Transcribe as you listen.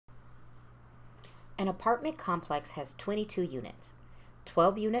An apartment complex has 22 units.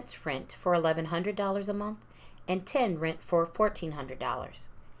 12 units rent for $1,100 a month and 10 rent for $1,400.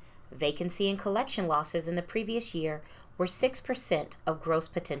 Vacancy and collection losses in the previous year were 6% of gross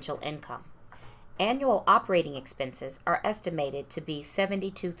potential income. Annual operating expenses are estimated to be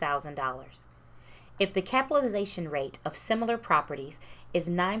 $72,000. If the capitalization rate of similar properties is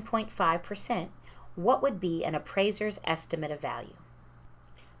 9.5%, what would be an appraiser's estimate of value?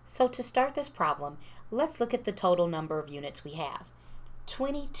 So to start this problem, let's look at the total number of units we have.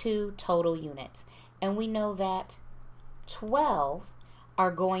 22 total units, and we know that 12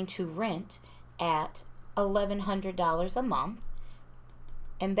 are going to rent at $1,100 a month,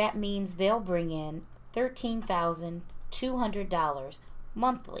 and that means they'll bring in $13,200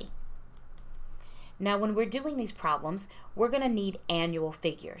 monthly. Now when we're doing these problems, we're going to need annual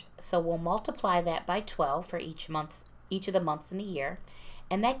figures. So we'll multiply that by 12 for each of the months in the year,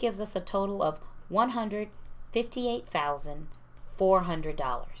 and that gives us a total of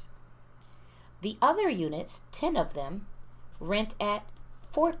 $158,400. The other units, 10 of them, rent at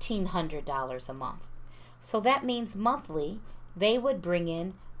 $1,400 a month. So that means monthly they would bring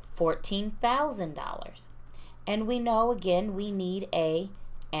in $14,000. And we know, again, we need an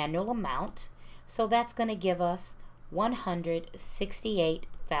annual amount, so that's going to give us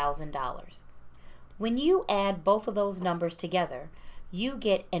 $168,000. When you add both of those numbers together, you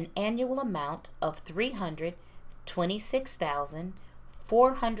get an annual amount of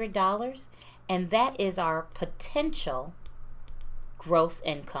 $326,400, and that is our potential gross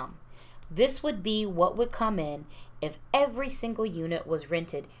income. This would be what would come in if every single unit was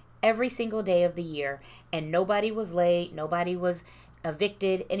rented every single day of the year and nobody was late, nobody was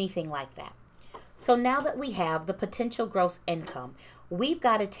evicted, anything like that. So now that we have the potential gross income, we've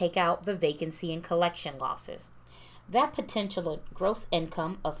got to take out the vacancy and collection losses. That potential gross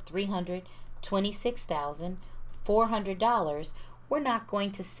income of $326,400, we're not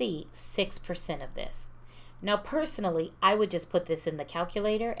going to see 6% of this. Now personally, I would just put this in the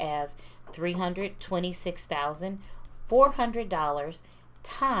calculator as $326,400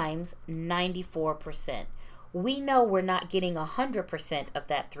 times 94%. We know we're not getting 100% of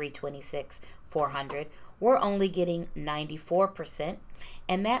that $326,400. We're only getting 94%,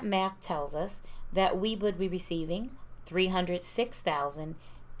 and that math tells us that we would be receiving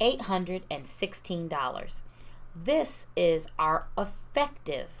 $306,816. This is our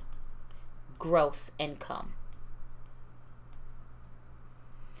effective gross income.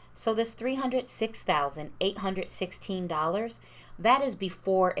 So this $306,816, that is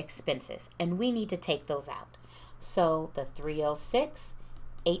before expenses, and we need to take those out. So the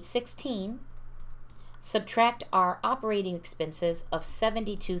 $306,816, subtract our operating expenses of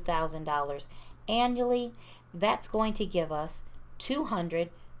 $72,000 annually, that's going to give us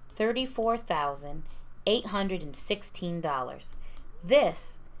 $234,816.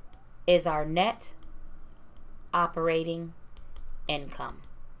 This is our net operating income,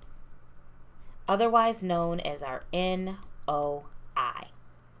 otherwise known as our NOI.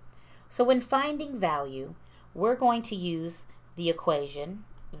 So when finding value, we're going to use the equation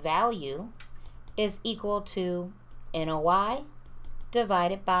value is equal to NOI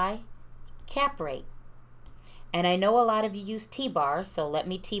divided by cap rate. And I know a lot of you use T-bars, so let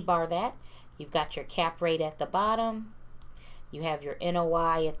me T-bar that. You've got your cap rate at the bottom, you have your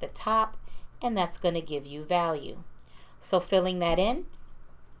NOI at the top, and that's going to give you value. So filling that in,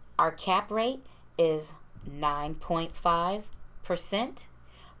 our cap rate is 9.5%.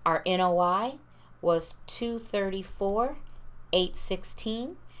 Our NOI was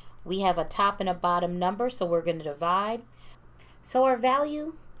 $234,816. We have a top and a bottom number, so we're going to divide. So our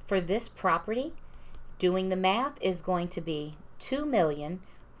value for this property, doing the math, is going to be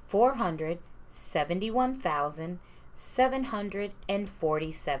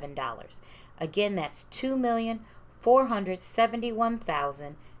 $2,471,747. Again, that's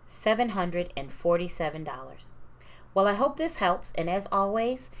 $2,471,747. Well, I hope this helps, and as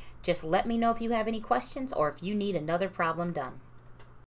always, just let me know if you have any questions or if you need another problem done.